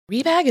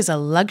Rebag is a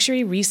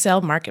luxury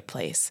resale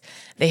marketplace.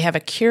 They have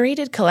a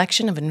curated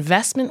collection of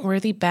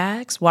investment-worthy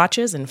bags,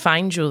 watches, and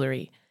fine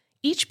jewelry.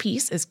 Each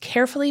piece is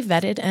carefully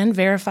vetted and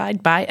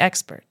verified by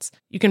experts.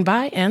 You can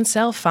buy and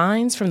sell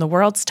finds from the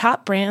world's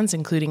top brands,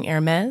 including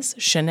Hermes,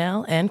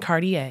 Chanel, and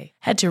Cartier.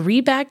 Head to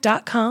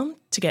Rebag.com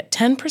to get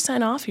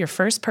 10% off your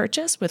first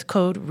purchase with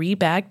code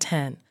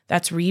REBAG10.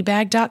 That's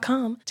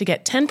Rebag.com to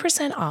get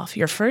 10% off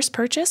your first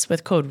purchase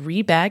with code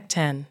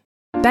REBAG10.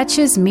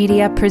 Betches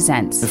Media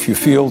presents. If you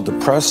feel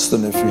depressed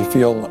and if you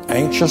feel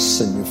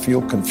anxious and you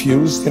feel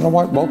confused, you know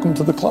what? Welcome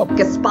to the club.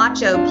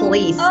 Gazpacho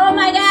police. Oh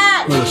my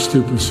God! What a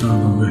stupid son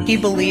of a bitch. He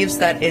believes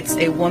that it's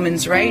a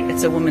woman's right,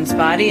 it's a woman's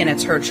body, and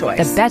it's her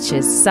choice. The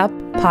Betches Sup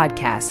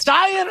Podcast.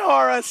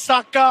 Sayonara,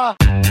 sucker!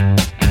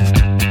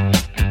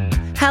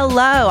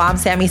 Hello, I'm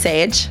Sammy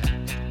Sage.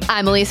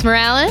 I'm Elise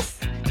Morales.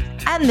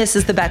 And this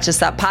is the Betches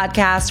Sup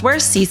Podcast, where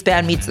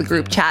C-SPAN meets the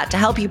group chat to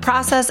help you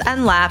process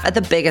and laugh at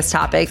the biggest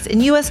topics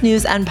in U.S.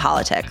 news and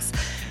politics.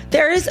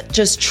 There is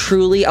just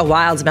truly a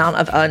wild amount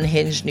of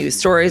unhinged news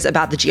stories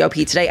about the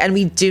GOP today, and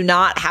we do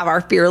not have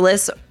our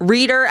fearless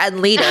reader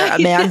and leader,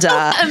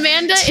 Amanda.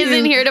 Amanda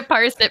isn't here to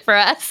parse it for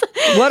us.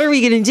 What are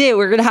we going to do?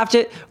 We're gonna have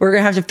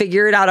to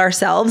figure it out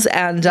ourselves,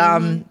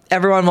 and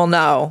everyone will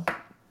know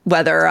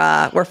whether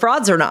we're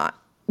frauds or not.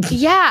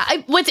 Yeah.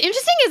 What's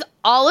interesting is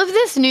all of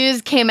this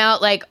news came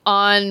out like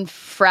on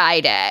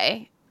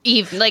Friday.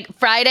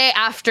 Friday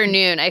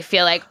afternoon, I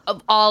feel like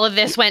all of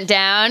this went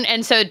down.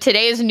 And so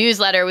today's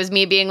newsletter was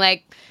me being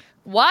like,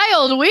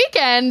 wild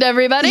weekend,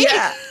 everybody.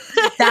 Yeah.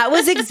 That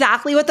was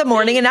exactly what the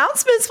morning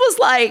announcements was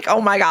like. Oh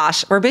my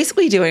gosh. We're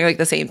basically doing like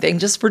the same thing,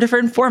 just for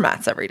different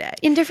formats every day.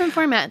 In different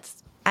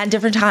formats. And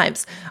different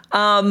times.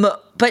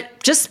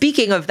 But just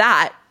speaking of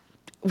that,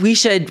 we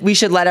should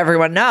let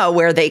everyone know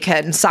where they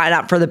can sign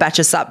up for the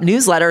Betches Sup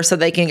newsletter so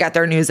they can get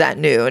their news at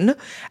noon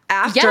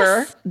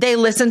after they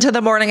listen to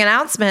the morning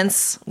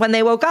announcements when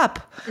they woke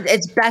up.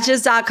 It's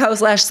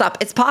betches.co/sup.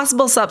 It's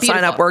possible Sup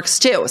sign up works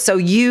too. So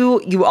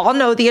you all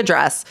know the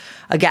address.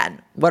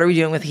 Again, what are we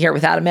doing here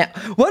without Amanda?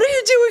 What are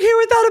you doing here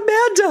without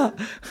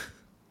Amanda?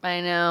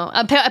 I know.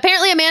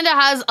 Apparently Amanda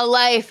has a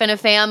life and a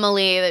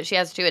family that she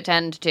has to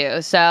attend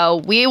to.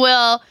 So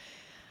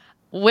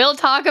we'll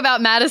talk about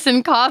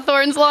Madison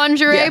Cawthorn's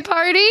lingerie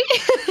party.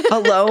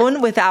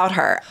 Alone without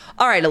her.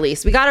 All right,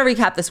 Elise, we got to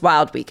recap this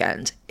wild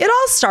weekend. It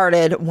all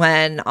started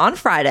when, on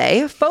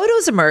Friday,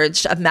 photos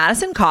emerged of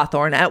Madison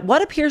Cawthorn at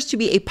what appears to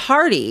be a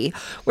party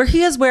where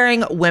he is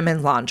wearing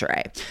women's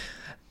lingerie.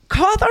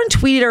 Cawthorn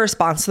tweeted a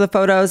response to the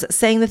photos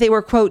saying that they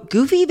were, quote,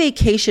 goofy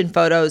vacation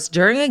photos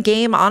during a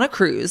game on a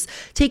cruise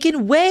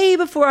taken way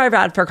before I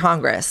ran for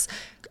Congress,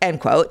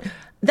 end quote.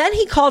 Then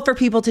he called for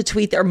people to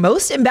tweet their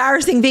most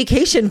embarrassing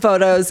vacation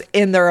photos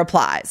in their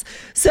replies.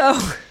 So,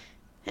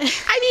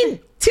 I mean,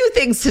 two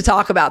things to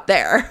talk about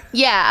there.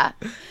 Yeah.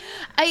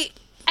 I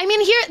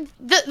mean, here,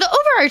 the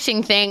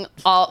overarching thing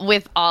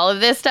with all of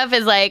this stuff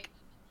is like,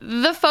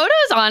 the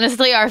photos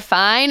honestly are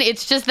fine.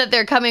 It's just that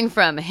they're coming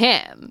from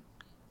him.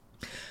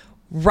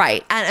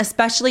 Right. And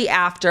especially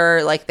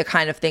after like the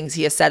kind of things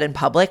he has said in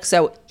public.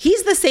 So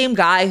he's the same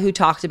guy who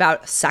talked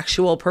about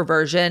sexual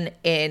perversion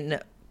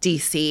in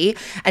DC,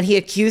 and he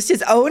accused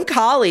his own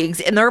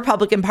colleagues in the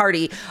Republican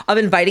Party of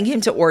inviting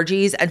him to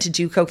orgies and to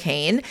do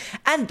cocaine.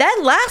 And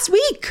then last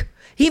week,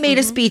 he made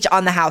a speech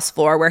on the House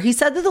floor where he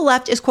said that the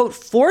left is, quote,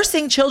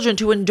 forcing children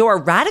to endure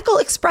radical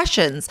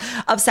expressions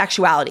of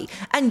sexuality.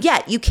 And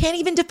yet you can't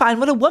even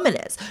define what a woman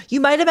is. You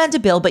might amend a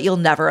bill, but you'll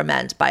never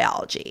amend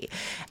biology.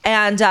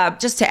 And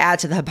just to add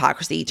to the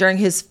hypocrisy, during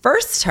his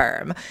first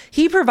term,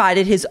 he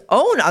provided his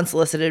own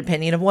unsolicited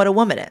opinion of what a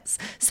woman is,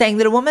 saying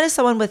that a woman is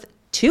someone with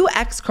 2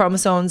 X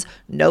chromosomes,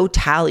 no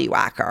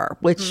tallywhacker,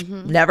 which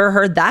never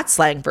heard that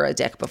slang for a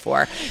dick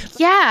before.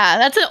 Yeah,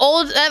 that's an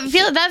old, that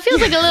feels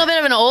like a little bit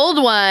of an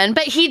old one,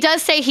 but he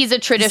does say he's a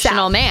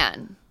traditional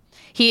man.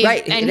 He's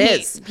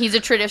a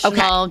traditional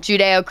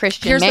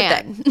Judeo-Christian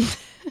man.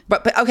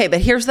 But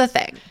here's the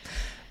thing.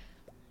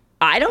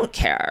 I don't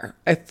care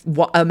if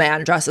a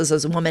man dresses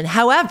as a woman.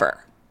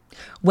 However,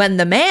 when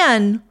the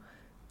man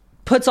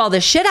puts all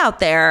this shit out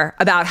there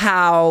about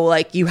how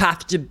like you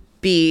have to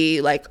be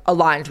like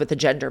aligned with the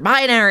gender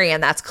binary,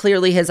 and that's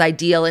clearly his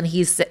ideal, and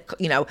he's,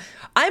 you know,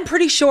 I'm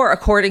pretty sure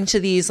according to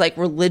these like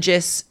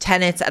religious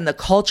tenets and the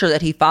culture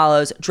that he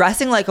follows,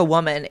 dressing like a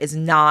woman is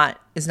not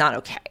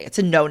okay. It's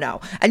a no.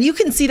 And you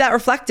can see that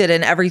reflected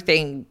in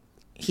everything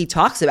he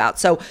talks about.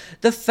 So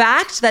the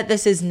fact that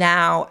this is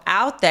now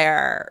out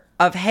there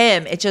of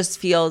him, it just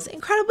feels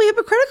incredibly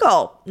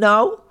hypocritical.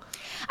 No?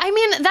 I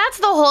mean, that's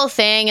the whole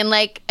thing. And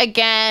like,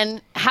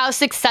 again, how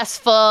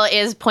successful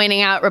is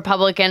pointing out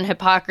Republican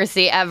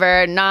hypocrisy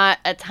ever? Not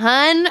a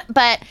ton,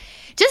 but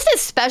just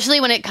especially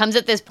when it comes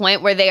at this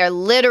point where they are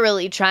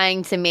literally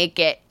trying to make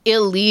it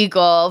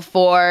illegal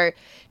for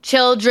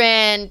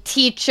children,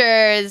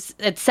 teachers,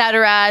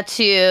 etc.,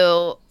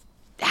 to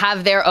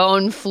have their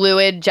own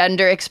fluid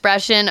gender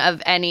expression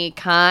of any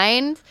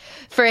kind,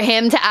 for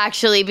him to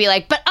actually be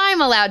like, but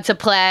I'm allowed to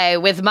play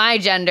with my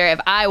gender if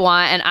I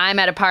want, and I'm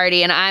at a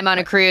party and I'm on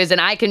a cruise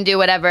and I can do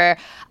whatever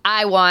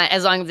I want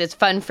as long as it's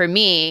fun for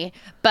me.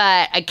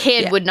 But a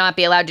kid would not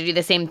be allowed to do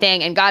the same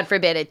thing. And God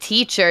forbid a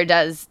teacher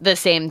does the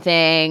same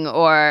thing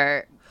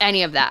or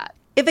any of that.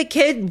 If a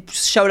kid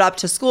showed up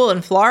to school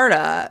in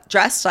Florida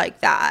dressed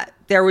like that,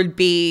 there would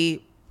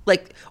be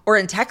or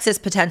in Texas,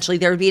 potentially,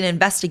 there would be an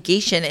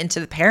investigation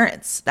into the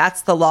parents.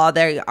 That's the law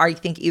they are, I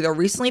think, either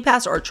recently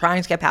passed or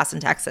trying to get passed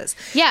in Texas.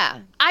 Yeah.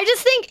 I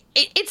just think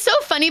it's so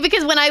funny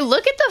because when I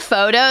look at the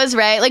photos,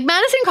 right, like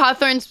Madison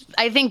Cawthorn's,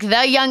 I think,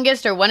 the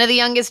youngest or one of the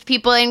youngest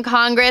people in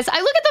Congress. I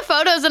look at the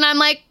photos and I'm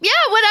like, yeah,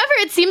 whatever.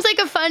 It seems like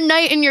a fun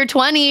night in your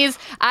 20s.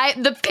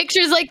 The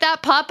pictures like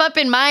that pop up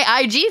in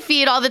my IG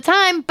feed all the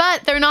time,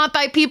 but they're not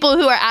by people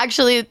who are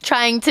actually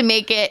trying to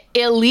make it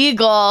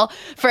illegal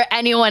for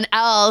anyone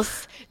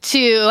else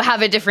to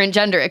have a different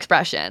gender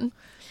expression.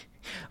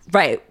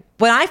 Right.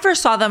 When I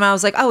first saw them, I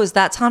was like, oh, is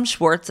that Tom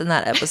Schwartz in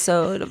that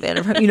episode of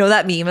Vanderpump? You know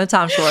that meme of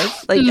Tom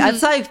Schwartz? Like,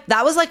 that's like,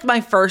 that was like my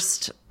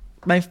first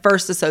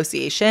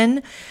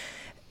association.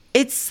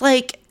 It's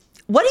like,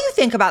 what do you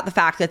think about the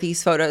fact that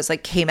these photos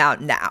like came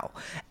out now?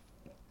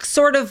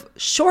 Sort of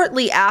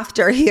shortly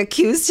after he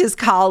accused his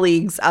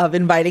colleagues of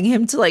inviting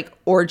him to like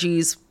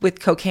orgies with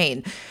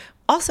cocaine.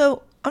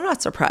 Also, I'm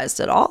not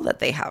surprised at all that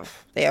they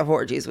have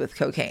orgies with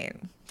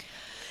cocaine.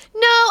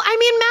 No, I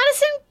mean,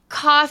 Madison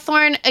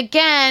Cawthorn,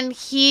 again,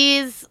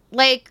 he's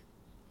like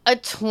a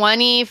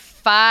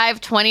 25,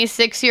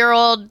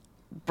 26-year-old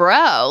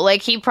bro.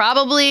 Like, he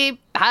probably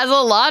has a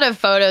lot of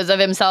photos of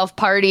himself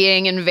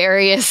partying in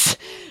various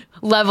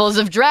levels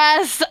of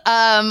dress.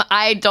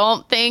 I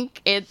don't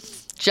think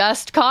it's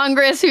just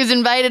Congress who's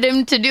invited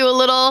him to do a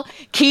little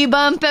key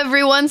bump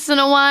every once in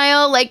a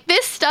while. Like,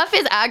 this stuff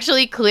is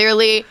actually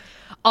clearly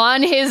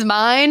on his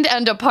mind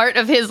and a part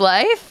of his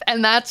life,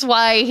 and that's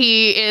why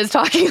he is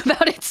talking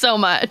about it so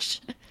much.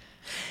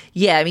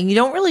 Yeah, I mean, you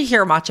don't really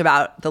hear much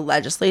about the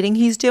legislating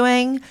he's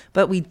doing,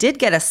 but we did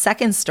get a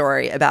second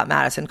story about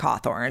Madison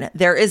Cawthorn.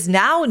 There is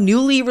now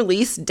newly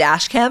released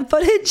dash cam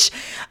footage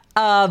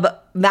of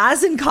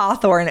Madison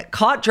Cawthorn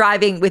caught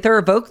driving with a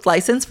revoked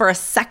license for a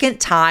second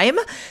time.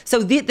 So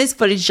this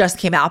footage just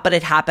came out, but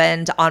it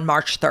happened on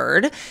March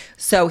 3rd.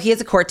 So he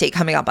has a court date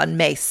coming up on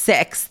May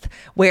 6th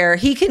where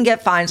he can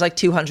get fined like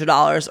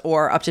 $200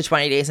 or up to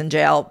 20 days in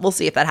jail. We'll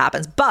see if that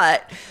happens.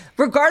 But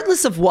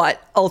regardless of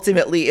what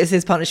ultimately is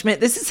his punishment,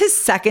 this is his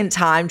second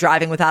time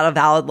driving without a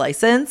valid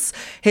license.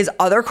 His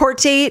other court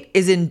date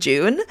is in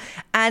June.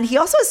 And he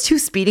also has 2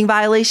 speeding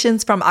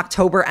violations from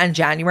October and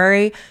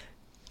January.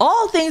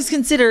 All things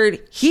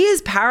considered, he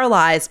is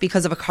paralyzed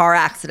because of a car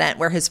accident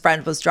where his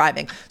friend was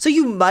driving. So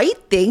you might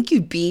think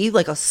you'd be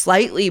like a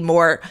slightly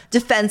more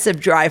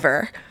defensive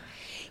driver.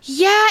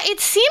 Yeah,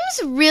 it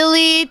seems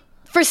really,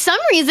 for some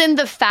reason,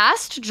 the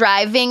fast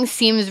driving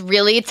seems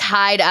really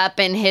tied up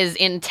in his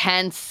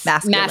intense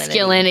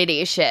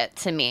masculinity shit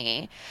to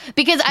me.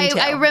 Because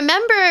I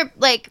remember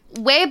like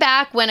way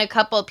back when a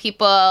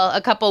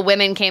couple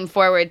women came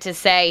forward to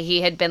say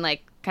he had been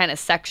like kind of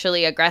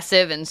sexually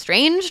aggressive and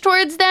strange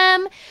towards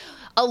them.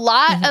 A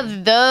lot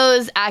of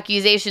those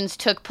accusations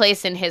took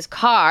place in his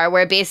car,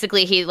 where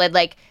basically he would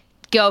like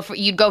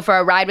you'd go for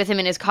a ride with him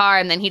in his car,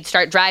 and then he'd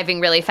start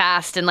driving really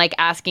fast and like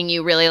asking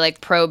you really like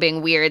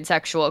probing weird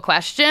sexual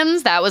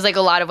questions. That was like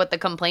a lot of what the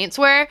complaints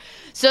were.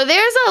 So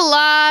there's a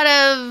lot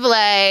of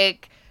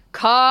like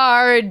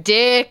car,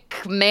 dick,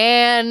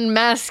 man,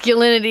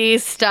 masculinity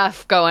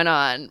stuff going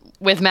on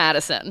with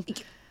Madison.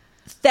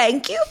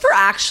 Thank you for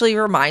actually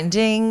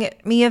reminding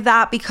me of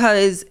that,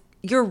 because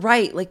you're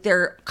right. Like,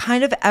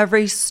 kind of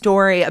every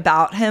story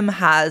about him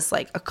has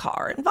like a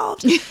car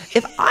involved.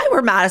 If I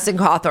were Madison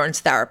Cawthorn's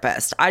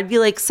therapist, I'd be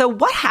like, so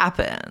what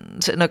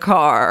happened in a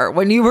car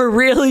when you were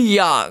really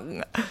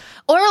young?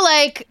 Or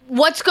like,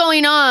 what's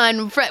going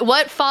on?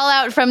 What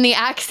fallout from the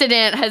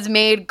accident has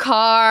made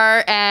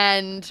car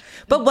and...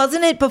 But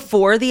wasn't it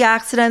before the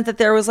accident that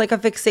there was like a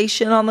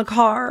fixation on the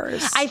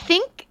cars? I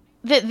think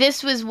that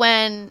this was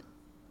when...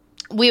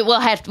 We'd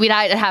have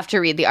to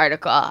read the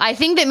article. I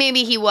think that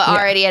maybe he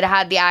already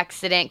had the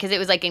accident because it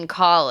was like in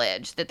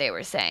college that they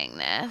were saying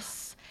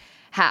this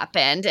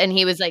happened. And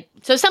he was like,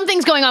 so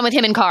something's going on with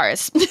him in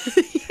cars.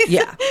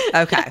 Yeah.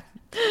 Okay.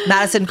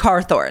 Madison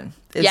Cawthorn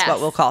is what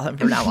we'll call him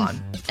from now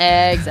on.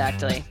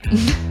 Exactly.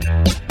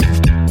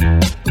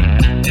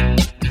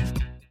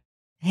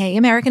 Hey,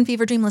 American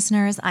Fever Dream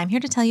listeners, I'm here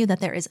to tell you that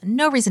there is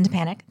no reason to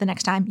panic the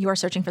next time you are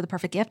searching for the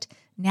perfect gift.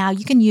 Now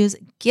you can use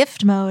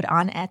gift mode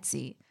on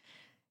Etsy.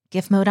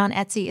 Gift mode on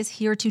Etsy is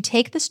here to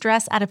take the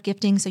stress out of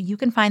gifting so you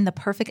can find the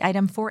perfect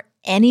item for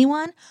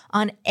anyone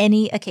on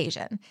any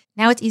occasion.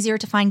 Now it's easier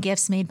to find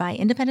gifts made by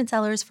independent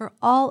sellers for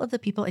all of the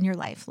people in your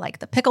life, like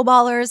the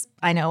pickleballers,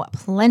 I know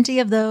plenty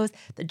of those,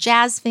 the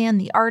jazz fan,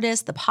 the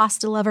artist, the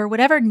pasta lover,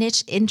 whatever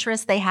niche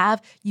interest they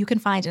have, you can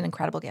find an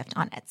incredible gift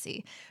on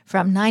Etsy.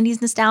 From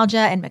 90s nostalgia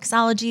and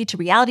mixology to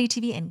reality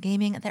TV and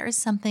gaming, there is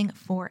something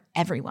for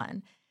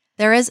everyone.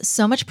 There is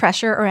so much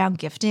pressure around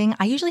gifting.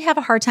 I usually have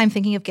a hard time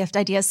thinking of gift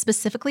ideas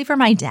specifically for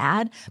my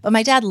dad, but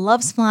my dad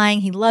loves flying,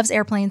 he loves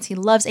airplanes, he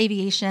loves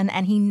aviation,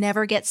 and he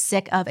never gets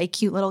sick of a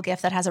cute little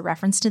gift that has a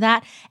reference to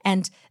that.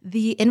 And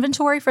the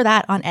inventory for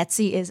that on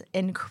Etsy is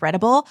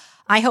incredible.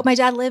 I hope my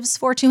dad lives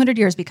for 200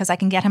 years because I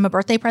can get him a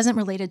birthday present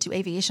related to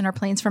aviation or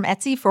planes from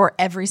Etsy for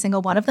every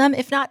single one of them,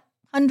 if not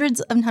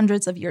hundreds and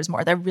hundreds of years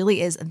more. There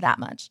really is that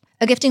much.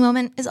 A gifting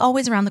moment is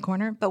always around the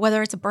corner, but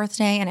whether it's a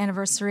birthday, an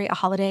anniversary, a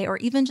holiday, or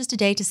even just a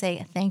day to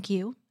say thank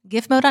you,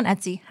 Gift Mode on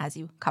Etsy has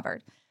you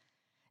covered.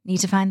 Need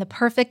to find the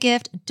perfect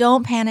gift?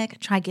 Don't panic.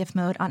 Try Gift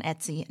Mode on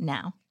Etsy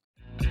now.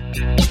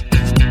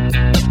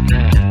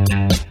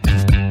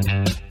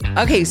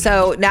 Okay,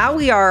 so now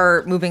we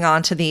are moving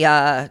on to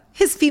the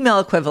his female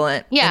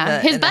equivalent.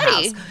 His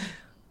buddy.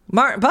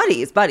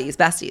 Buddies,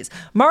 besties.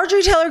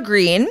 Marjorie Taylor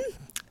Greene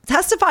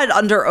testified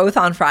under oath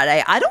on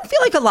Friday. I don't feel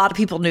like a lot of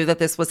people knew that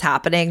this was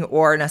happening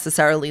or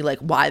necessarily like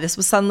why this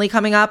was suddenly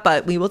coming up,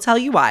 but we will tell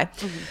you why.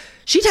 Mm-hmm.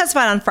 She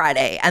testified on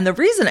Friday, and the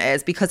reason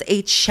is because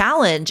a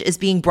challenge is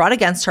being brought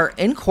against her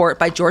in court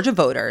by Georgia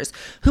voters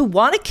who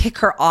want to kick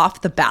her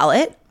off the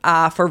ballot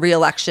for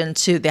re-election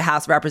to the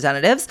House of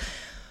Representatives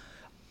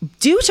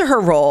due to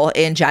her role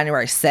in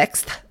January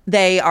 6th.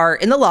 They are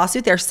in the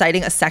lawsuit. They're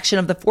citing a section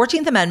of the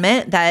 14th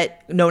Amendment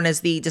that known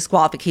as the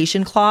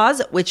disqualification clause,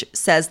 which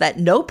says that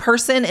no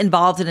person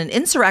involved in an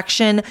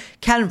insurrection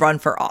can run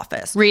for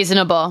office.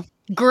 Reasonable.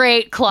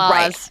 Great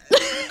clause.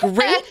 Right.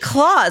 Great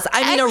clause.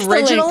 I mean,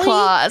 originally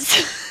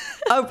clause.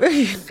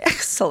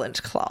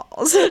 Excellent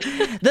clause.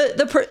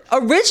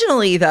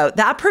 Originally, though,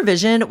 that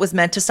provision was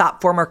meant to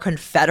stop former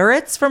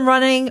Confederates from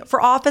running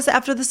for office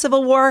after the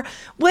Civil War,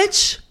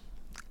 which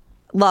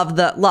love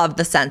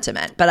the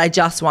sentiment. But I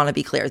just want to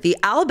be clear. The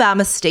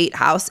Alabama State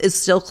House is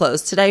still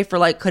closed today for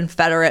like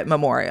Confederate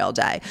Memorial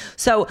Day.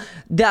 So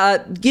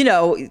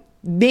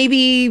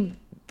maybe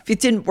it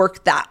didn't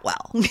work that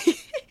well.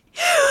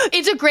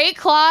 It's a great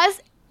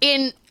clause.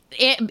 In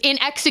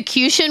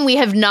execution, we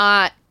have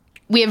not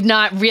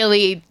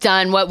really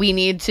done what we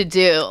need to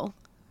do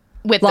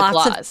with the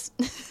clause.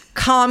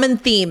 Common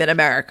theme in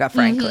America,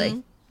 frankly.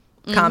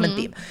 Mm-hmm. Common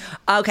theme.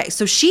 Okay,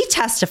 so she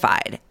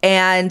testified,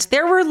 and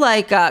there were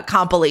like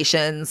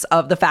compilations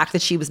of the fact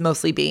that she was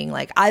mostly being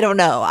like, I don't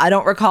know, I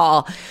don't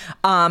recall.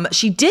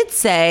 She did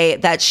say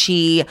that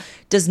she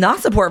does not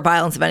support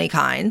violence of any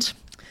kind.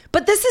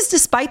 But this is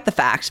despite the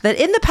fact that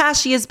in the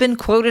past, she has been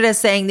quoted as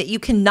saying that you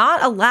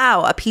cannot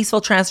allow a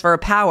peaceful transfer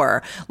of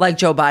power like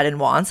Joe Biden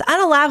wants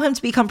and allow him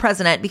to become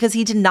president because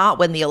he did not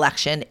win the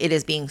election. It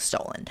is being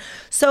stolen.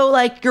 So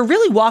like you're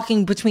really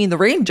walking between the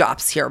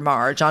raindrops here,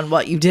 Marge, on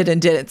what you did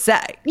and didn't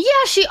say. Yeah,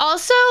 she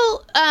also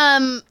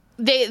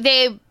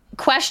they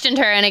questioned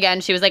her, and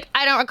again she was like,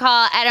 I don't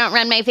recall, I don't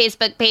run my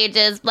Facebook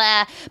pages,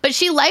 blah. But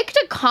she liked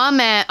a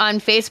comment on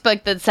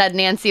Facebook that said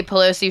Nancy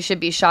Pelosi should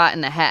be shot in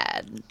the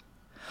head.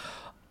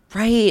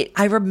 Right.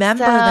 I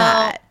remember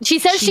that. She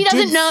says she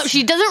doesn't know.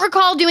 She doesn't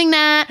recall doing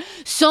that.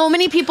 So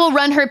many people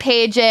run her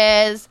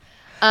pages.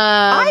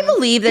 I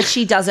believe that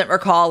she doesn't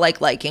recall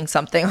like liking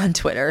something on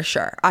Twitter.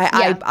 Sure.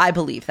 I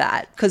believe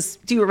that. Because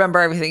do you remember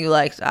everything you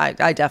liked?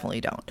 I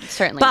definitely don't.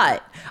 Certainly.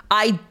 But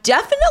I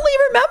definitely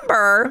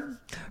remember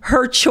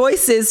her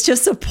choices to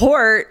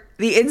support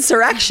the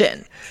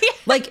insurrection.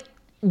 Like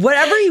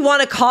whatever you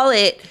want to call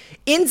it,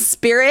 in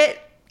spirit,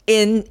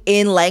 in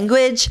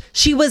language,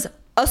 she was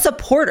a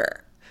supporter.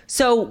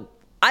 So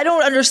I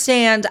don't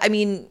understand. I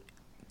mean,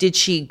 did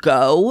she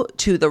go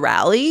to the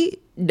rally?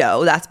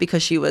 No, that's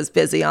because she was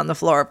busy on the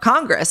floor of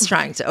Congress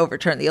trying to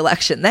overturn the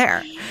election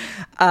there.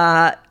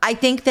 I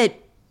think that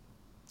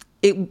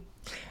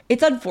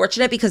it's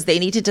unfortunate because they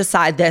need to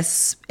decide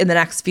this in the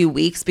next few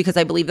weeks because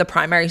I believe the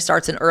primary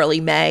starts in early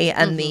May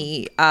and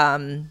the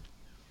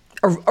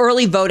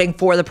early voting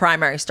for the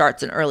primary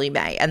starts in early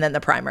May and then the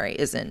primary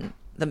is in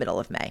the middle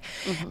of May.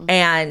 Mm-hmm.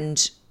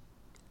 And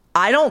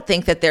I don't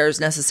think that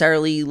there's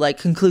necessarily like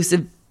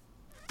conclusive,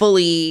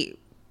 fully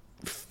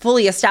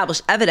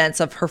established evidence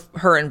of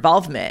her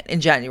involvement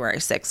in January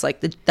 6th.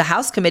 Like the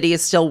House committee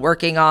is still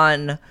working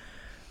on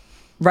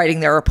writing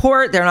their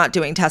report. They're not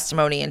doing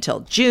testimony until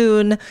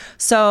June.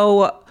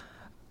 So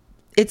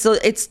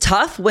it's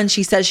tough when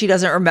she says she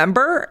doesn't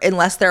remember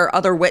unless there are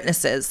other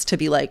witnesses to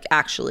be like,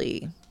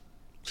 actually,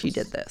 she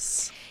did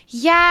this.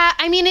 Yeah,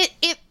 I mean,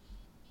 it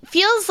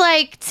feels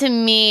like to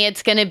me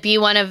it's going to be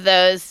one of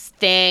those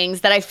things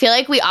that I feel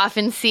like we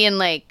often see in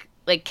like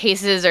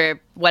cases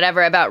or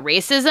whatever about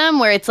racism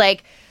where it's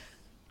like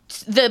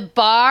the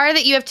bar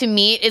that you have to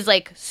meet is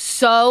like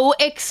so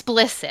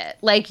explicit.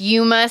 Like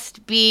you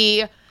must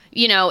be,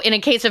 in a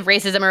case of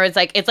racism or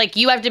it's like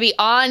you have to be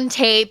on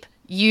tape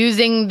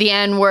using the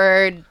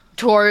N-word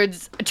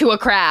to a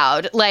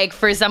crowd, like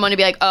for someone to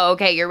be like, oh,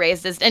 okay, you're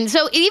racist. And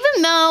so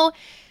even though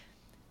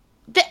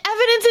the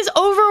evidence is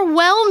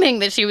overwhelming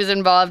that she was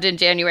involved in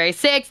January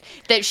 6th,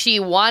 that she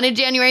wanted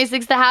January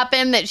 6th to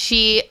happen, that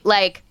she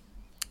like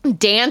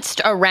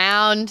danced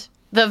around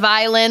the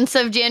violence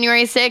of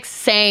January 6th,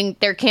 saying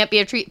there can't be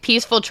a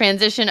peaceful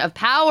transition of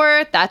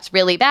power. That's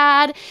really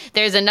bad.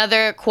 There's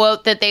another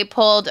quote that they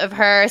pulled of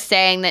her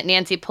saying that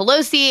Nancy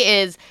Pelosi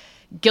is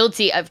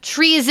guilty of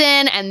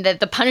treason and that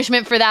the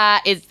punishment for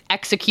that is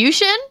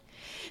execution.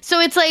 So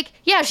it's like,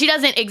 yeah, she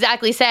doesn't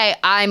exactly say,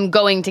 I'm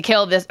going to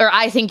kill this, or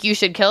I think you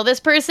should kill this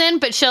person,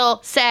 but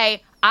she'll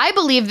say, I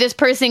believe this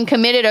person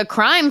committed a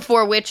crime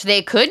for which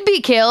they could be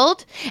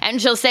killed.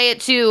 And she'll say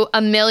it to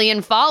 1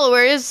 million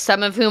followers,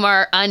 some of whom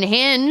are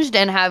unhinged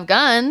and have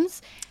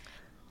guns.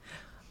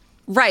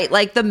 Right.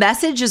 Like the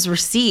message is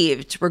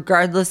received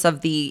regardless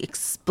of the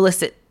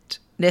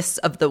explicitness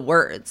of the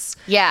words.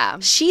 Yeah.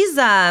 She's,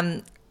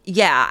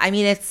 yeah, I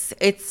mean,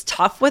 it's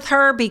tough with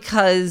her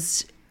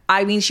because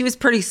I mean, she was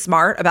pretty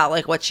smart about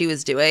like what she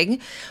was doing.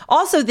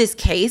 Also, this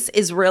case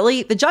is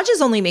really, the judge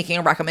is only making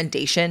a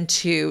recommendation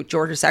to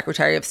Georgia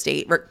Secretary of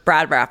State,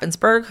 Brad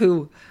Raffensperger,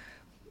 who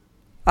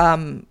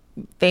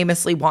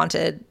famously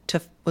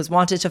was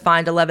wanted to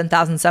find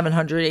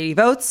 11,780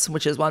 votes,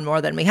 which is one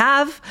more than we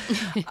have.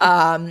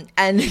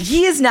 And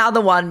he is now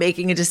the one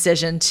making a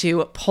decision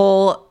to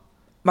pull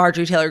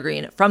Marjorie Taylor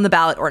Greene from the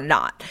ballot or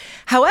not.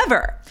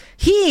 However,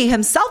 he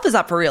himself is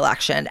up for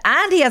re-election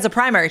and he has a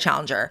primary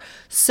challenger.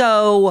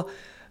 So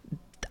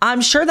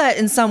I'm sure that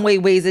in some way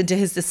weighs into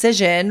his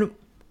decision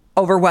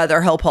over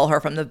whether he'll pull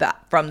her from the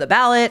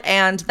ballot,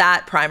 and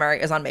that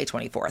primary is on May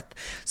 24th.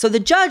 So the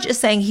judge is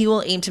saying he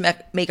will aim to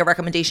make a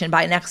recommendation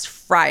by next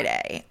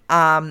Friday,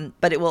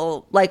 but it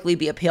will likely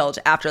be appealed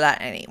after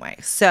that anyway.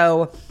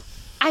 So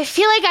I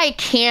feel like I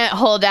can't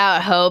hold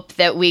out hope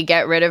that we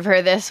get rid of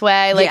her this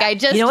way. Like,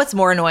 yeah. You know what's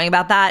more annoying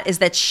about that is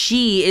that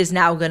she is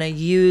now going to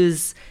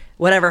use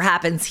whatever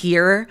happens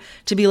here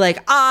to be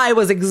like, I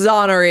was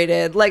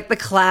exonerated. Like the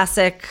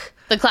classic,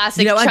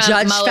 you know, a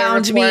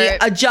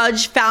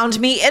judge found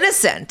me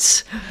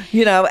innocent,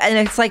 you know, and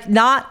it's like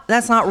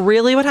that's not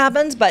really what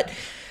happens. But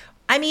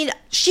I mean,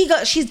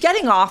 she's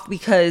getting off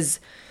because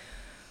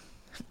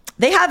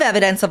they have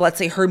evidence of, let's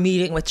say, her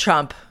meeting with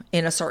Trump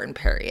in a certain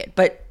period,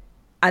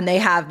 and they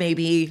have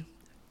maybe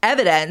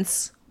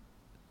evidence,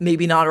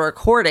 maybe not a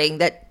recording,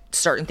 that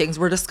certain things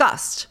were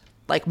discussed,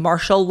 like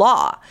martial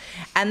law.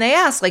 And they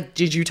asked, like,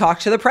 did you talk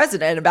to the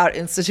president about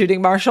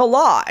instituting martial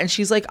law? And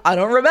she's like, I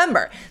don't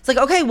remember. It's like,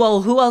 okay,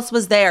 well, who else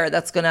was there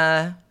that's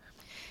gonna,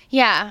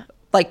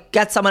 like,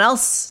 get someone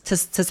else to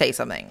say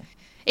something?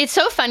 It's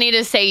so funny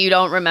to say you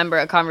don't remember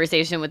a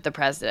conversation with the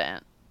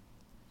president.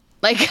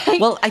 Like,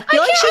 well, I feel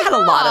like she had a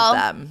lot of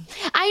them.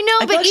 I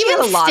know, but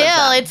even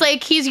still, it's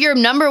like he's your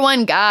number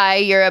one guy.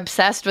 You're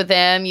obsessed with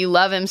him. You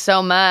love him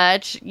so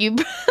much. You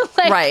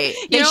right?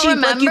 You don't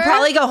remember? Like, you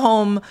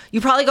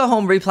probably go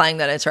home replaying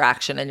that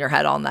interaction in your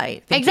head all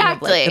night.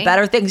 Exactly. Of, like, the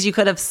better things you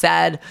could have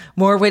said,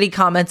 more witty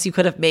comments you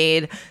could have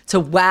made to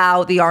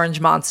wow the orange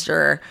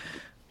monster.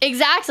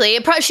 Exactly.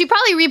 She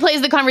probably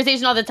replays the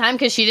conversation all the time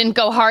because she didn't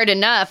go hard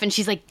enough, and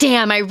she's like,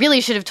 "Damn, I really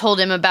should have told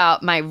him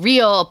about my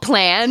real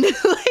plan."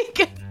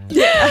 Like.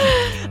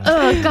 Yeah.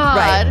 Oh, God.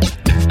 Right.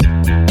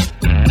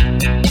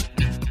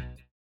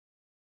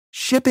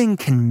 Shipping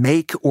can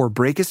make or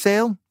break a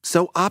sale,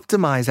 so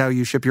optimize how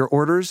you ship your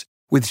orders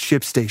with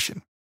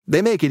ShipStation.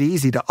 They make it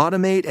easy to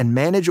automate and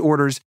manage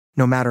orders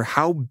no matter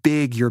how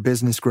big your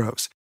business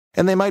grows.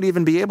 And they might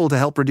even be able to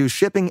help reduce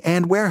shipping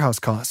and warehouse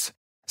costs.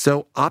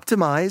 So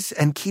optimize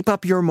and keep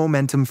up your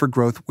momentum for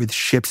growth with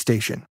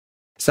ShipStation.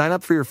 Sign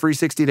up for your free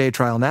 60-day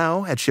trial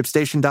now at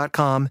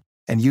ShipStation.com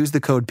and use the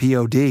code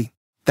POD.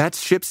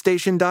 That's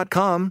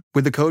ShipStation.com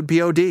with the code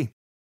POD.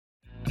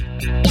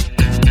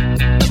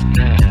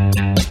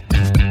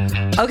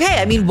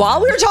 Okay, I mean, while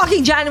we were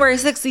talking January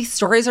 6th, these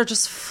stories are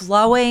just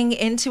flowing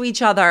into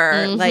each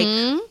other like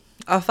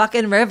a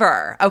fucking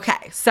river.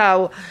 Okay,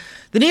 so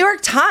the New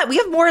York Times, we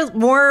have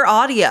more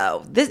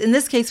audio. In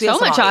this case, we have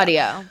so much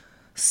audio.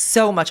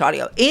 So much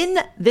audio. In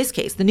this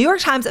case, the New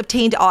York Times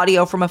obtained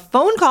audio from a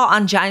phone call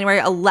on January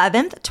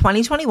 11th,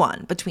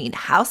 2021, between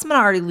House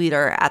Minority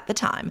Leader at the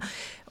time.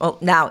 Well,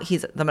 now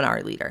he's the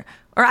minority leader.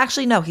 Or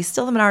actually, no, he's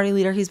still the minority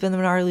leader. He's been the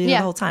minority leader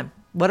the whole time.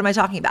 What am I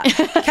talking about?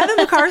 Kevin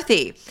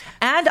McCarthy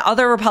and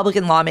other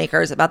Republican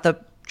lawmakers about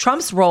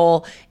Trump's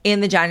role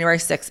in the January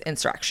 6th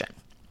insurrection.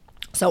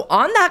 So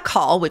on that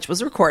call, which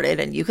was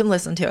recorded, and you can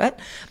listen to it,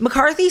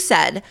 McCarthy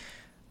said,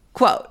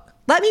 quote,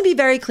 "Let me be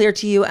very clear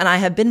to you, and I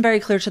have been very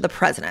clear to the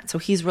president." So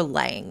he's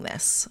relaying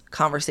this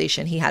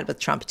conversation he had with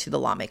Trump to the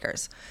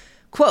lawmakers.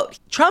 Quote,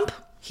 "Trump,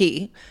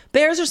 he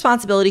bears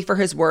responsibility for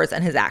his words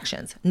and his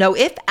actions. No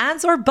ifs,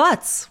 ands, or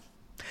buts.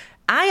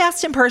 I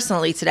asked him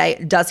personally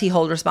today, does he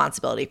hold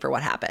responsibility for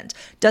what happened?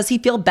 Does he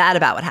feel bad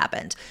about what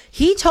happened?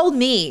 He told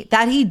me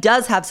that he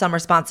does have some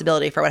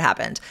responsibility for what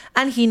happened,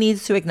 and he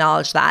needs to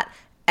acknowledge that,"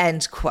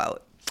 end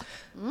quote.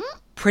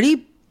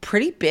 Pretty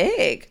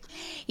big.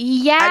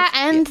 Yeah,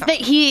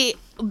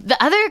 the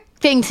other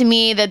thing to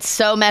me that's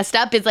so messed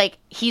up is, like,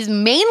 he's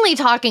mainly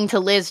talking to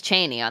Liz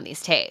Cheney on these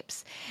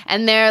tapes.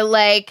 And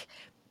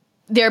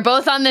they're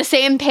both on the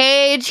same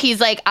page.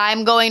 He's like,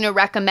 I'm going to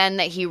recommend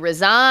that he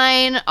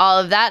resign, all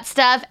of that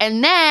stuff.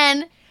 And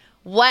then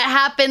what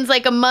happens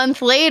like a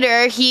month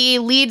later? He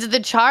leads the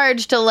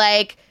charge to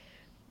like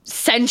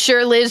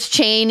censure Liz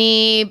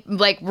Cheney,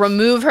 like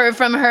remove her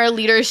from her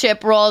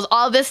leadership roles,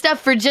 all this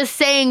stuff for just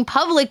saying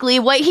publicly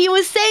what he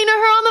was saying to her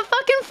on the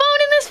fucking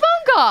phone in this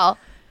phone call.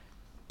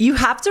 You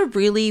have to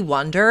really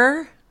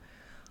wonder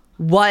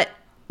what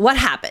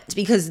happened,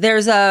 because there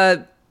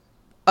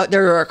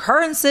are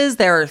occurrences,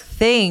 there are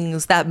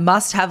things that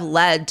must have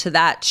led to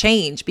that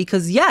change.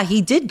 Because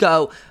he did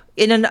go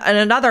in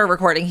another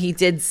recording. He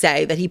did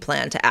say that he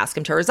planned to ask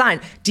him to resign.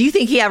 Do you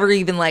think he ever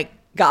even like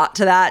got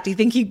to that? Do you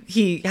think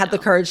he had the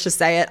courage to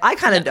say it? I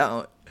kind of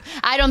don't.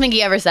 I don't think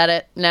he ever said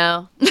it.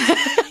 No.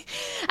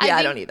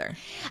 I don't either.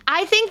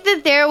 I think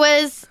that there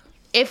was,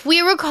 if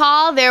we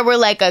recall, there were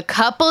like a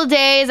couple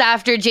days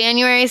after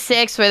January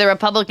 6th where the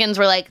Republicans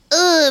were like,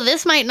 ugh,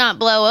 this might not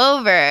blow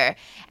over.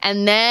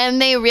 And then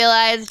they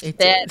realized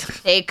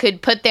that they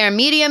could put their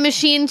media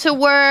machine to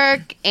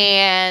work,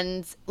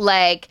 and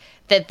like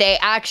that they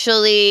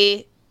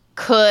actually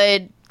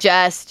could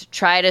just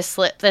try to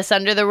slip this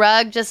under the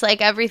rug just like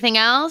everything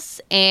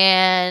else.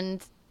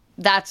 And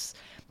that's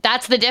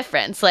the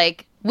difference.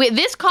 Like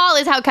this call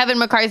is how Kevin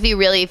McCarthy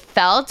really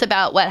felt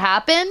about what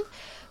happened.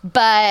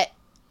 But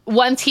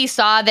once he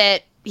saw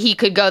that he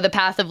could go the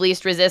path of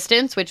least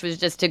resistance, which was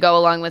just to go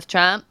along with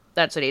Trump,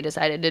 that's what he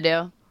decided to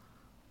do.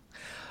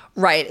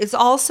 Right. It's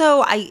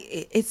also,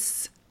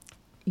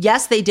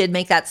 yes, they did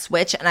make that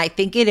switch. And I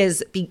think it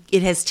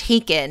has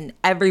taken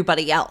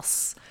everybody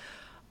else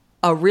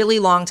a really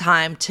long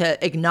time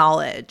to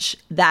acknowledge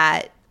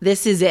that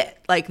this is it.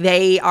 Like,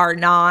 they are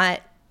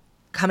not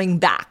coming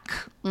back.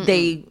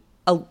 They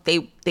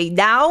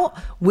now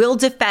will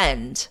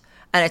defend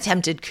an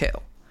attempted coup.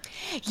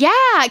 Yeah,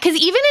 because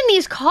even in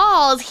these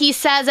calls, he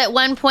says at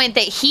one point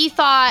that he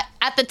thought,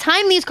 at the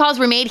time these calls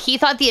were made, he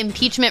thought the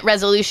impeachment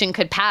resolution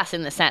could pass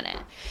in the Senate.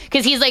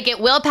 Because he's like, it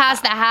will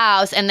pass the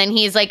House, and then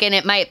he's like, and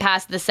it might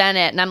pass the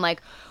Senate. And I'm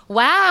like,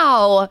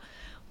 wow,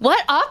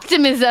 what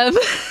optimism.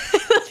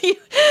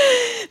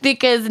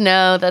 Because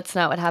no, that's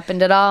not what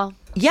happened at all.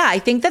 Yeah, I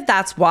think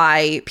that's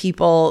why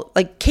people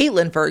like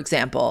Caitlyn, for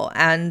example,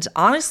 and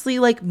honestly,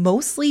 like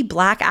mostly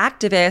Black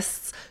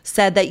activists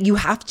said that you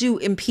have to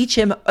impeach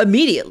him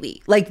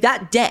immediately, like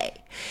that day.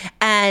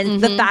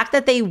 And the fact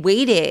that they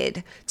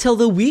waited till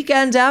the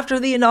weekend after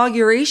the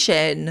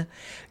inauguration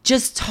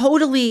just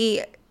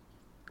totally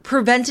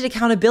prevented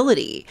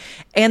accountability.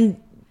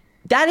 And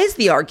that is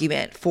the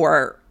argument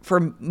for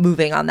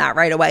moving on that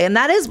right away. And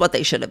that is what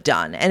they should have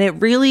done. And it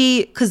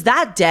really, because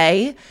that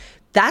day,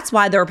 that's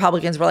why the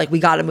Republicans were like, we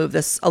got to move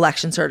this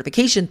election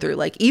certification through.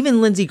 Like,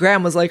 even Lindsey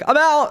Graham was like, I'm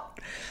out.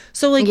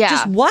 So, like,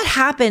 just what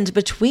happened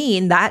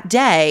between that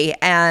day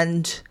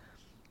and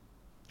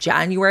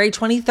January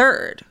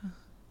 23rd?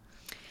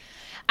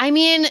 I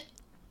mean,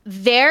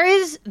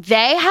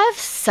 they have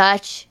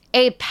such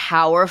a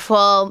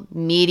powerful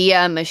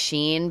media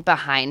machine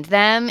behind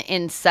them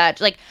in such,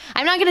 like,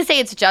 I'm not going to say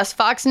it's just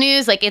Fox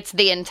News, like it's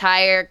the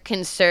entire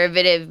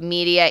conservative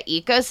media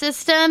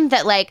ecosystem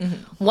that like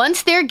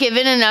once they're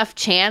given enough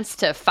chance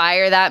to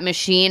fire that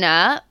machine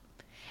up,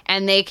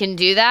 and they can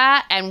do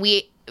that, and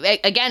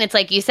again, it's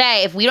like you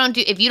say, if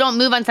you don't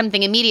move on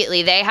something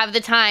immediately, they have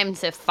the time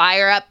to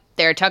fire up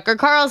their Tucker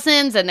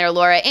Carlsons and their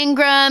Laura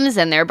Ingrams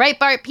and their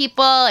Breitbart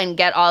people and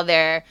get all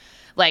their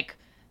like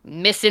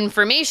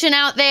misinformation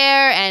out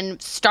there and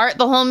start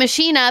the whole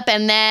machine up,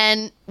 and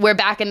then we're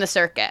back in the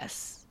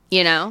circus,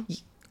 you know?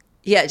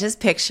 Yeah, just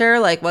picture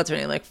like what's her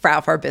name, like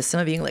Frau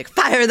Farbissima being like,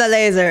 fire the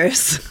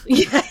lasers.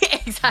 Yeah,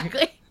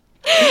 exactly.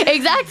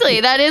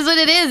 Exactly. That is what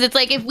it is. It's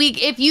like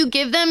if you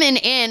give them an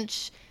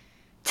inch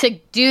to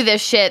do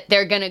this shit,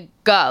 they're gonna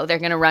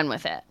run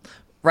with it.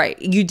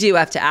 Right. You do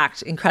have to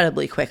act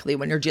incredibly quickly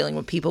when you're dealing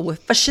with people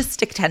with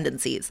fascistic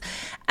tendencies.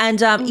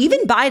 And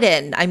even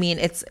Biden, I mean,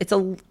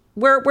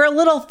 we're a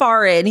little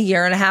far in, a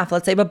year and a half,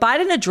 let's say, but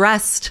Biden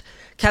addressed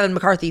Kevin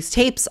McCarthy's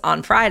tapes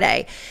on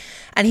Friday.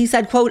 And he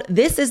said, quote,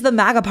 "This is the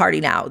MAGA party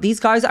now. These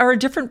guys are a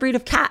different breed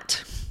of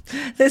cat.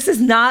 This is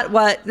not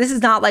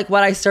like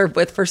what I served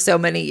with for so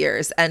many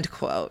years," end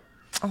quote.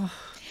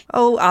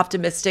 Oh,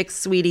 optimistic,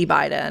 sweetie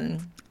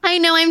Biden. I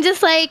know. I'm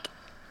just like,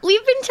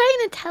 we've been trying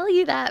to tell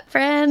you that,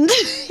 friend.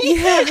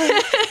 Yeah.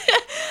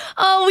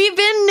 Oh, we've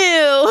been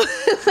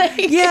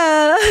new.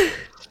 Yeah.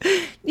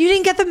 You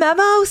didn't get the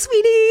memo,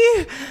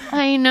 sweetie?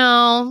 I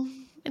know.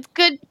 It's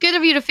good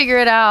of you to figure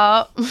it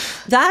out.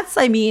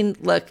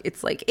 Look,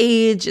 it's like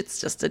age.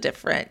 It's just a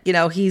different,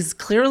 he's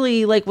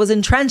clearly like was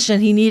entrenched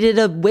and he needed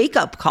a wake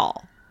up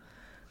call.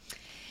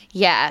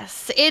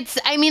 Yes. It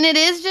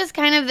is just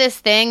kind of this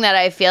thing that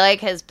I feel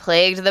like has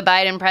plagued the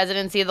Biden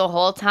presidency the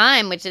whole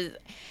time, which is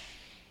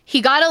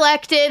he got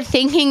elected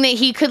thinking that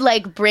he could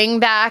like bring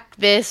back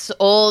this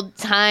old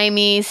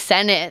timey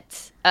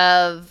Senate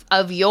of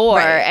yore.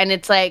 Right. And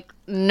it's like,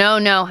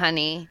 no,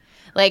 honey.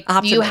 Like,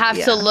 you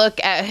have to look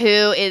at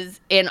who is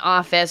in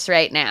office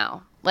right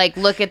now. Like,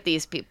 look at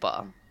these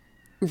people.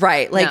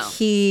 Right. Like,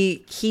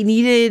 he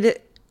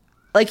needed,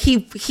 like,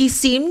 he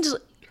seemed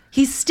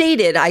he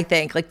stated, I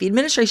think, like the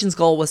administration's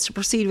goal was to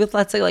proceed with,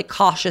 let's say, like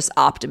cautious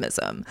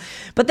optimism.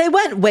 But they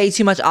went way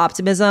too much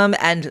optimism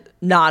and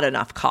not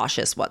enough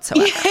cautious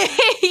whatsoever.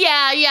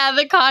 Yeah,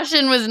 the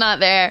caution was not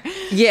there.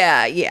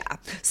 Yeah.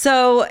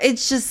 So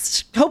it's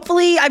just,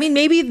 hopefully, I mean,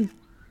 maybe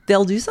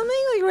they'll do something.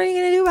 Like, what are you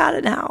going to do about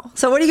it now?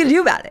 So what are you going to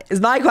do about it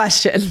is my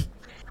question.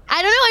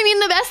 I don't know. I mean,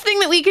 the best thing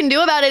that we can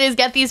do about it is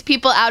get these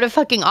people out of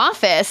fucking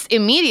office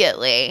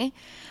immediately.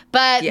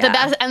 But the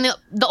best, and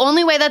the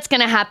only way that's going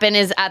to happen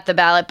is at the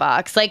ballot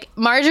box. Like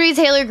Marjorie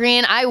Taylor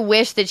Greene, I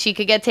wish that she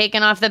could get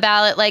taken off the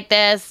ballot like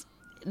this.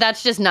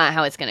 That's just not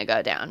how it's going to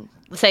go down.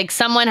 It's like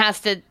someone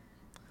has to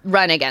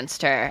run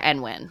against her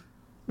and win.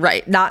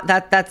 Right. Not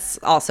that. That's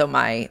also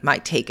my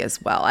take as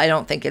well. I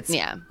don't think it's.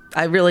 Yeah.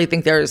 I really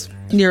think there's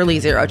nearly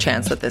zero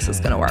chance that this is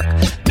going to work.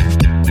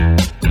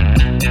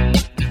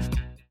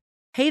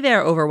 Hey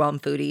there,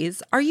 overwhelmed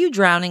foodies. Are you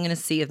drowning in a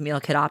sea of meal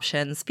kit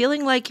options,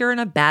 feeling like you're in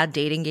a bad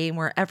dating game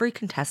where every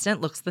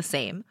contestant looks the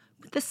same,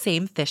 with the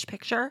same fish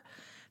picture?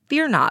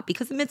 Fear not,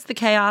 because amidst the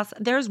chaos,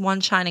 there's one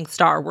shining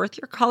star worth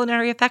your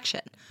culinary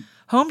affection.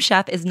 Home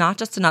Chef is not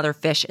just another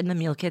fish in the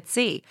meal kit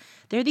sea.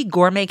 They're the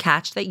gourmet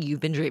catch that you've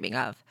been dreaming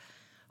of.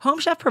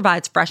 Home Chef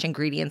provides fresh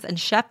ingredients and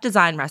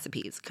chef-designed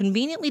recipes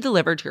conveniently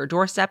delivered to your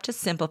doorstep to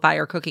simplify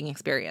your cooking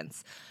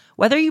experience.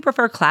 Whether you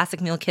prefer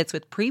classic meal kits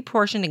with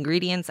pre-portioned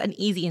ingredients and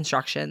easy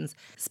instructions,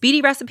 speedy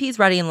recipes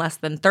ready in less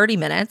than 30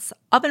 minutes,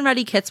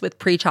 oven-ready kits with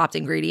pre-chopped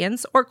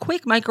ingredients, or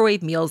quick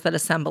microwave meals that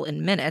assemble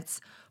in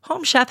minutes,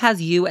 Home Chef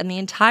has you and the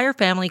entire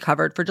family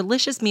covered for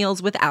delicious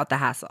meals without the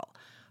hassle.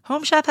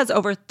 Home Chef has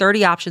over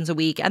 30 options a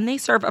week, and they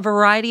serve a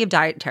variety of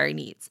dietary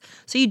needs,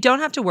 so you don't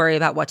have to worry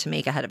about what to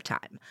make ahead of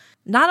time.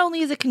 Not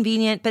only is it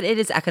convenient, but it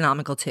is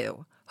economical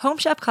too. Home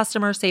Chef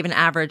customers save an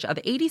average of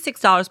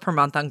 $86 per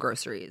month on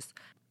groceries.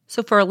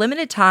 So for a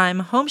limited time,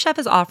 Home Chef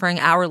is offering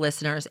our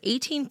listeners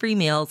 18 free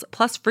meals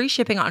plus free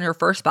shipping on your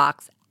first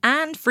box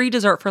and free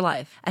dessert for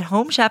life at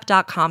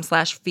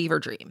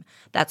homechef.com/feverdream.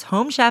 That's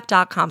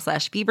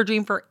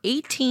homechef.com/feverdream for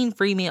 18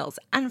 free meals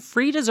and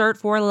free dessert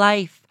for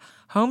life.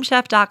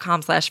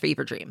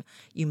 homechef.com/feverdream.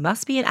 You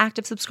must be an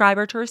active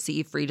subscriber to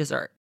receive free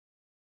dessert.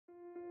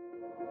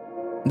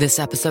 This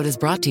episode is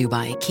brought to you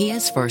by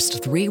Kia's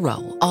first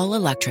 3-row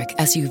all-electric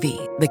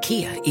SUV, the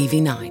Kia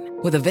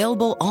EV9, with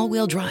available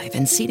all-wheel drive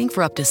and seating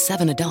for up to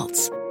 7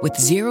 adults, with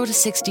 0 to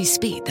 60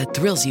 speed that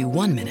thrills you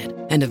 1 minute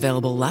and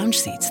available lounge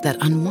seats that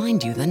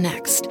unwind you the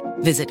next.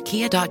 Visit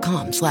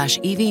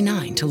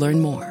kia.com/EV9 to learn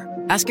more.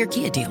 Ask your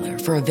Kia dealer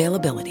for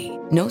availability.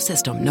 No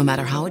system, no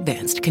matter how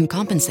advanced, can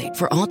compensate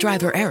for all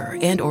driver error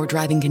and or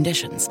driving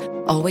conditions.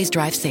 Always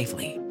drive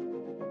safely.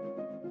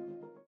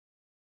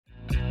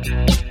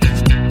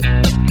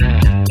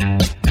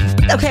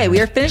 Okay,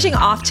 we are finishing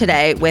off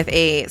today with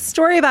a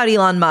story about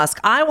Elon Musk.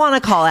 I want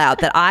to call out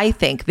that I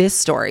think this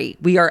story,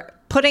 we are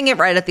putting it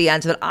right at the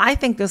end, that I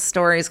think this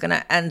story is going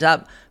to end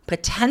up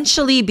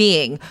potentially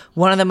being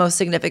one of the most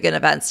significant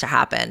events to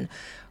happen.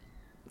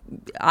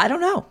 I don't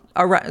know,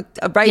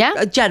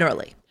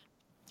 generally.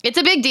 It's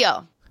a big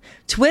deal.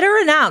 Twitter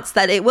announced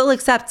that it will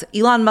accept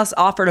Elon Musk's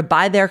offer to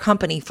buy their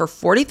company for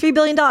 $43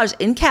 billion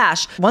in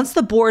cash once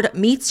the board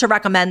meets to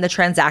recommend the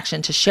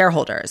transaction to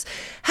shareholders.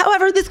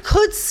 However, this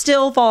could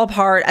still fall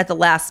apart at the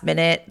last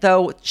minute,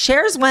 though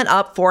shares went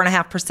up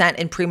 4.5%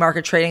 in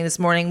pre-market trading this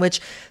morning,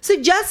 which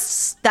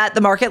suggests that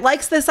the market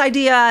likes this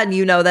idea, and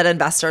you know that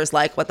investors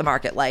like what the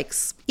market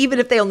likes, even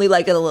if they only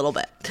like it a little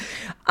bit.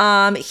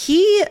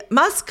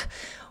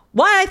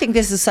 Why I think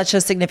this is such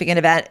a significant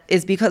event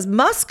is because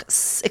Musk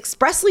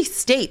expressly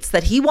states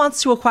that he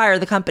wants to acquire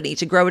the company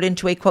to grow it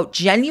into a, quote,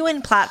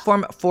 genuine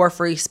platform for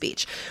free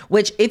speech,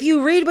 which if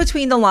you read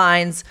between the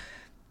lines,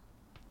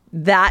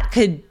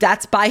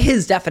 that's by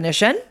his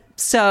definition.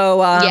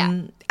 So,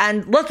 and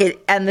look,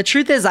 and the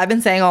truth is, I've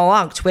been saying all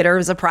along, Twitter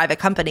is a private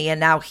company, and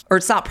now, or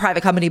it's not a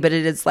private company, but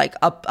it is like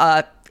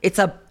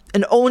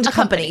an owned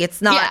company.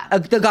 It's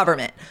not the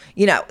government,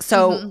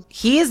 so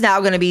he is now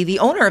going to be the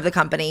owner of the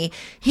company.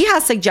 He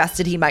has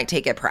suggested he might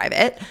take it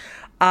private,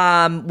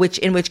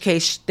 in which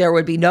case there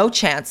would be no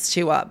chance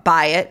to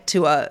buy it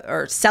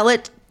or sell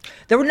it.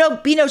 There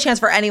would be no chance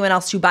for anyone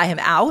else to buy him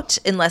out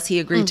unless he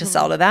agreed to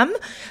sell to them.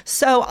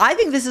 So I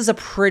think this is a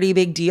pretty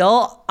big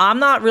deal. I'm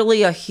not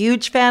really a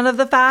huge fan of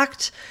the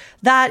fact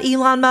that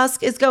Elon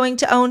Musk is going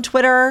to own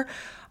Twitter.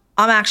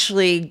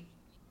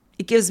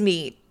 It gives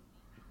me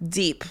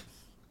deep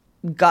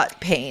gut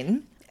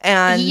pain.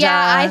 And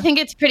I think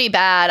it's pretty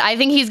bad. I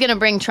think he's going to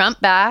bring Trump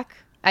back.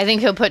 I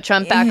think he'll put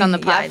Trump back on the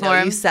platform. I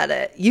know, you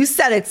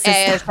said it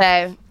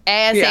sister.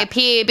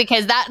 ASAP,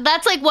 because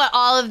that's like what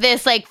all of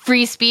this like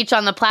free speech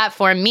on the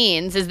platform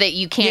means, is that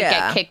you can't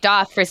get kicked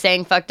off for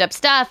saying fucked up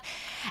stuff.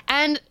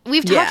 And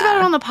we've talked about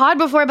it on the pod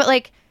before, but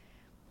like,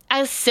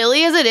 as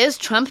silly as it is,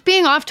 Trump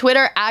being off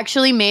Twitter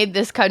actually made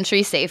this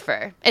country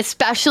safer,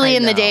 especially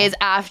in the days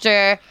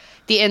after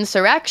the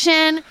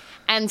insurrection.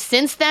 And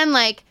since then,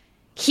 like,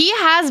 he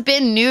has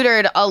been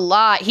neutered a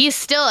lot. He's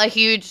still a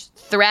huge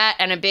threat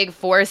and a big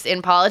force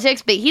in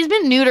politics, but he's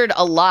been neutered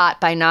a lot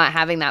by not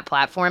having that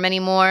platform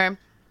anymore.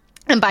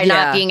 And by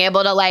not being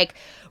able to like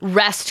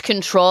wrest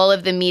control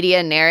of the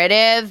media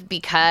narrative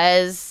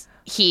because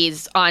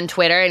he's on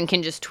Twitter and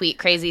can just tweet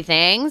crazy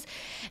things.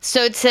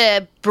 So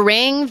to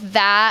bring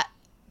that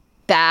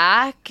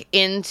back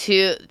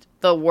into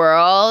the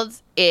world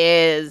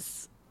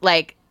is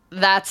like,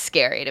 that's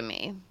scary to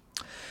me.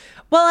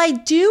 Well, I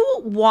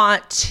do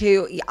want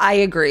to, I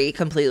agree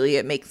completely.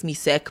 It makes me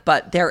sick,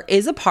 but there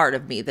is a part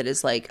of me that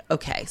is like,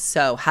 okay,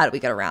 so how do we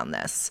get around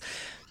this?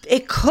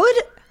 It could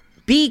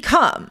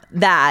become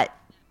that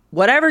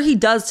whatever he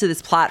does to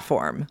this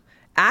platform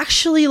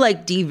actually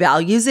like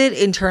devalues it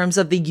in terms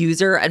of the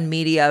user and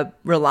media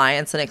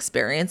reliance and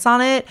experience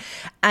on it.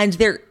 And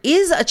there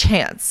is a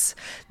chance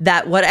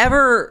that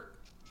whatever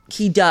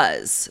he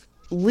does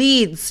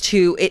leads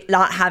to it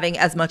not having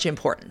as much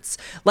importance.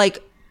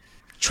 Like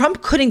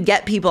Trump couldn't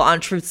get people on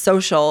Truth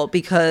Social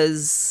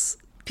because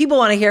people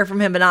want to hear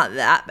from him, but not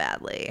that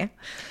badly.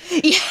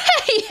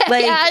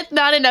 Yeah,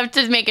 not enough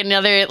to make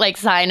another like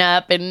sign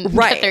up and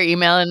get their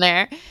email in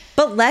there.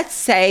 But let's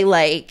say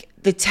like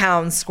the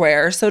town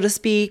square, so to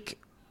speak,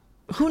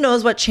 who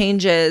knows what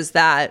changes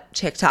that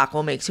TikTok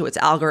will make to its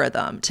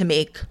algorithm to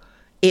make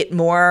it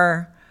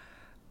more,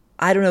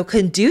 I don't know,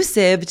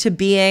 conducive to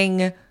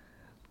being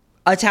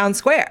a town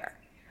square.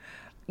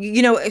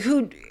 You know,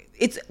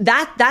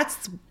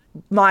 that's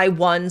my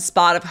one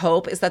spot of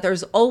hope, is that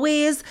there's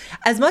always,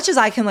 as much as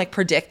I can like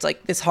predict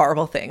like this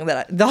horrible thing,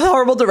 the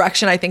horrible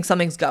direction I think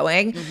something's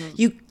going,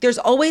 there's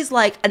always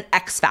like an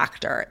X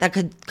factor that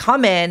could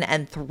come in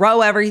and throw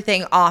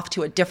everything off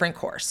to a different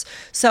course.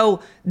 So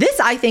this,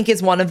 I think,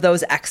 is one of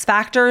those X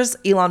factors.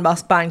 Elon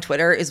Musk buying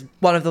Twitter is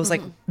one of those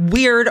like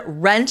weird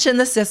wrench in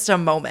the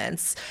system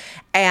moments.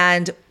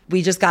 And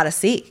we just got to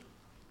see.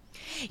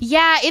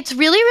 Yeah, it's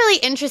really, really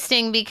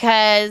interesting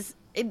because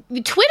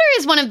Twitter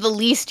is one of the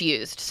least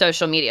used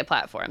social media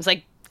platforms.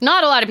 Like,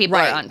 not a lot of people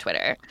are on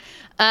Twitter.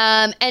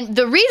 And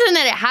the reason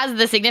that it has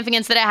the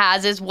significance that it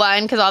has is,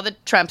 one, because all the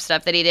Trump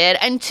stuff that he did,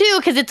 and two,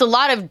 because it's a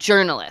lot of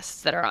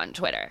journalists that are on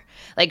Twitter.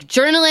 Like,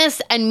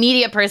 journalists and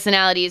media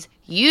personalities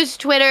use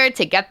Twitter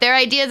to get their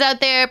ideas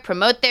out there,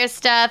 promote their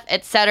stuff,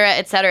 et cetera,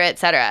 et cetera, et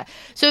cetera.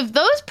 So if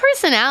those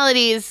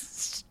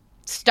personalities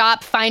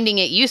stop finding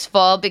it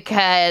useful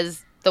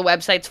because the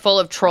website's full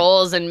of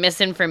trolls and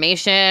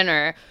misinformation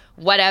or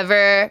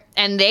whatever,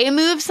 and they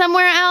move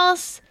somewhere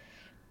else,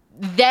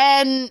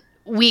 then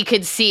we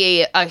could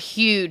see a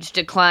huge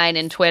decline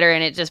in Twitter,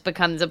 and it just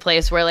becomes a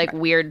place where like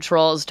weird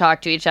trolls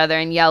talk to each other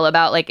and yell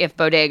about like if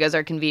bodegas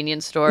are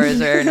convenience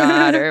stores or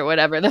not or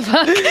whatever the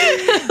fuck.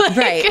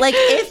 Like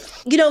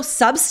if, you know,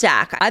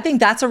 Substack, I think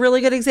that's a really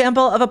good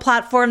example of a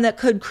platform that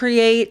could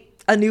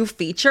create a new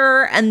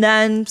feature, and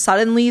then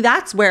suddenly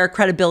that's where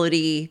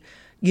credibility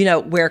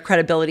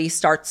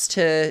starts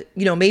to,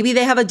 you know, maybe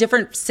they have a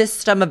different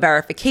system of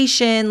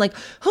verification. Like,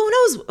 who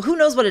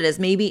knows what it is?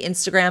 Maybe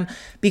Instagram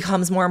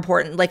becomes more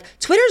important. Like,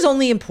 Twitter's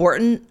only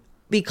important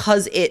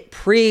because it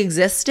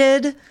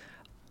pre-existed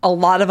a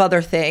lot of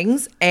other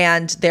things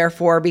and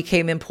therefore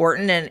became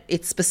important, and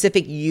its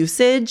specific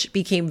usage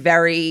became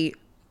very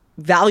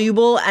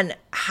valuable and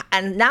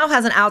now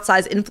has an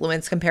outsized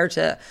influence compared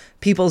to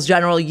people's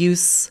general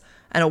use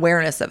and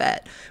awareness of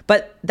it.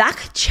 But that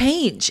could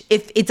change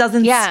if it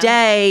doesn't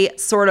stay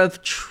sort of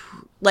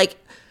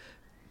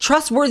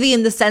trustworthy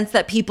in the sense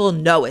that people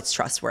know it's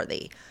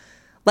trustworthy.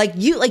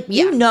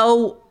 You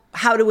know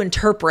how to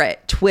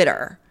interpret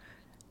Twitter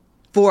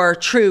for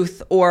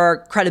truth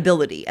or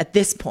credibility at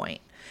this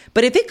point.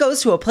 But if it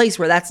goes to a place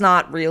where that's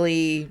not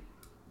really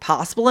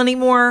possible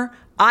anymore,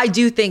 I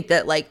do think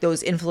that like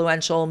those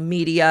influential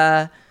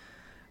media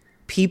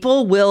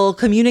people will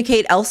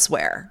communicate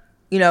elsewhere.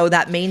 You know,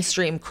 that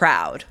mainstream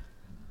crowd.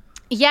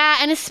 Yeah,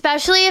 and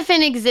especially if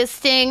an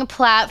existing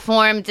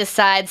platform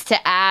decides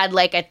to add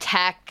like a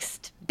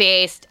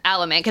text-based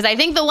element. Because I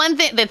think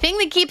the thing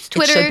that keeps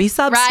Twitter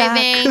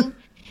thriving...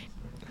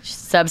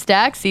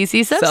 Substack,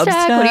 CC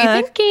Substack. What are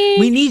you thinking?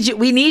 We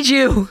need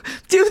you.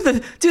 Do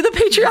the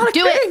patriotic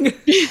thing.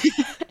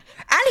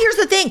 And here's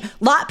the thing.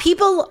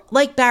 People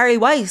like Barry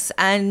Weiss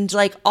and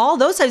like all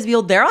those types of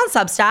people, they're on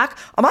Substack.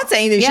 I'm not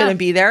saying they shouldn't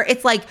be there.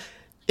 It's like,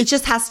 it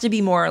just has to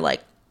be more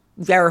like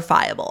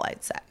verifiable,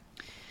 I'd say.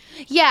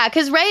 Yeah,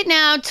 because right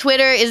now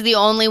Twitter is the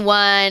only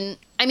one.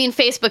 I mean,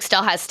 Facebook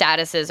still has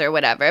statuses or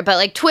whatever, but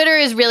like Twitter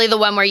is really the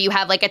one where you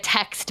have like a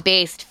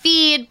text-based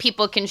feed.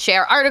 People can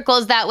share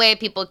articles that way.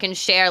 People can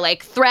share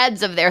like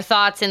threads of their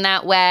thoughts in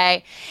that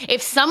way.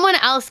 If someone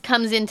else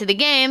comes into the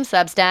game,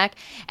 Substack,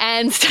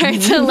 and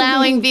starts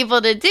allowing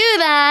people to do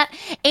that,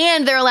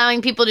 and they're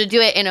allowing people to do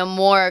it in a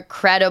more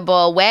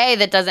credible way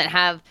that doesn't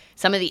have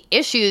some of the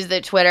issues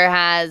that Twitter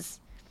has,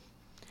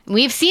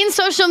 we've seen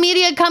social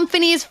media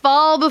companies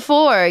fall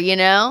before, you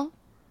know?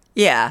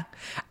 Yeah.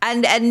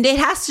 And it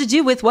has to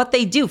do with what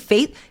they do.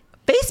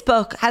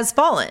 Facebook has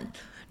fallen.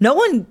 No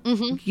one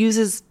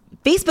uses...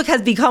 Facebook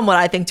has become what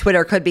I think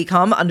Twitter could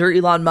become under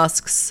Elon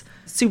Musk's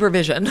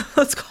supervision,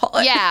 let's call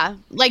it. Yeah,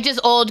 like just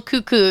old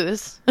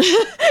cuckoos.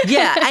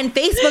 Yeah, and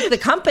Facebook, the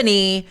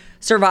company,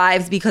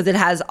 survives because it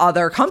has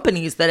other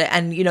companies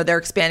and you know, they're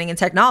expanding in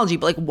technology.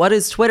 But like, what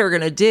is Twitter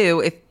going to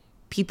do if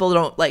people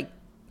don't like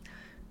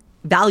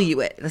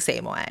value it the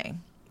same way.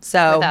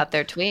 So without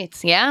their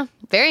tweets. Yeah.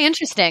 Very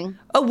interesting.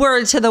 A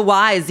word to the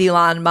wise,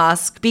 Elon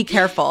Musk. Be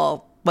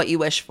careful what you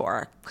wish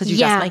for, because you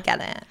just might get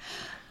it.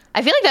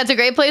 I feel like that's a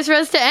great place for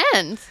us to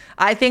end.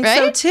 I think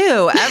so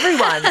too.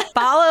 Everyone,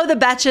 follow the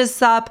Betches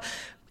Sup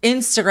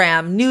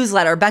Instagram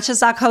newsletter,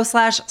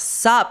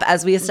 betches.co/sup,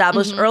 as we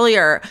established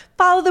earlier.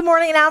 Follow the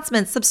morning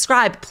announcements,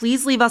 subscribe.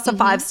 Please leave us a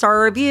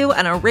 5-star review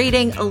and a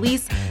rating.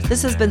 Elise,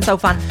 this has been so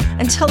fun.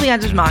 Until the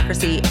end of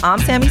democracy, I'm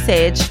Sammy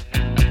Sage.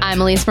 I'm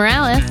Elise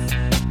Morales.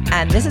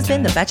 And this has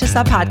been the Betches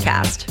Sup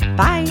Podcast.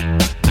 Bye.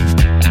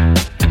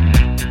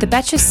 The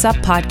Betches Sup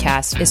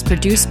Podcast is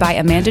produced by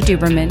Amanda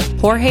Duberman,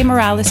 Jorge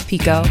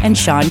Morales-Pico, and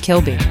Sean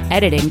Kilby.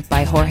 Editing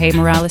by Jorge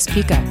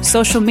Morales-Pico.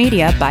 Social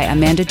media by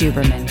Amanda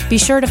Duberman. Be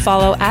sure to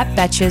follow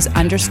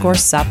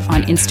 @Betches_Sup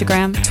on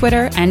Instagram,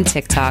 Twitter, and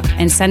TikTok,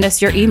 and send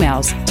us your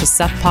emails to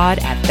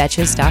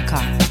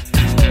suppod@betches.com.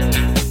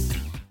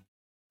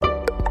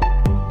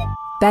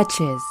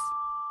 Betches.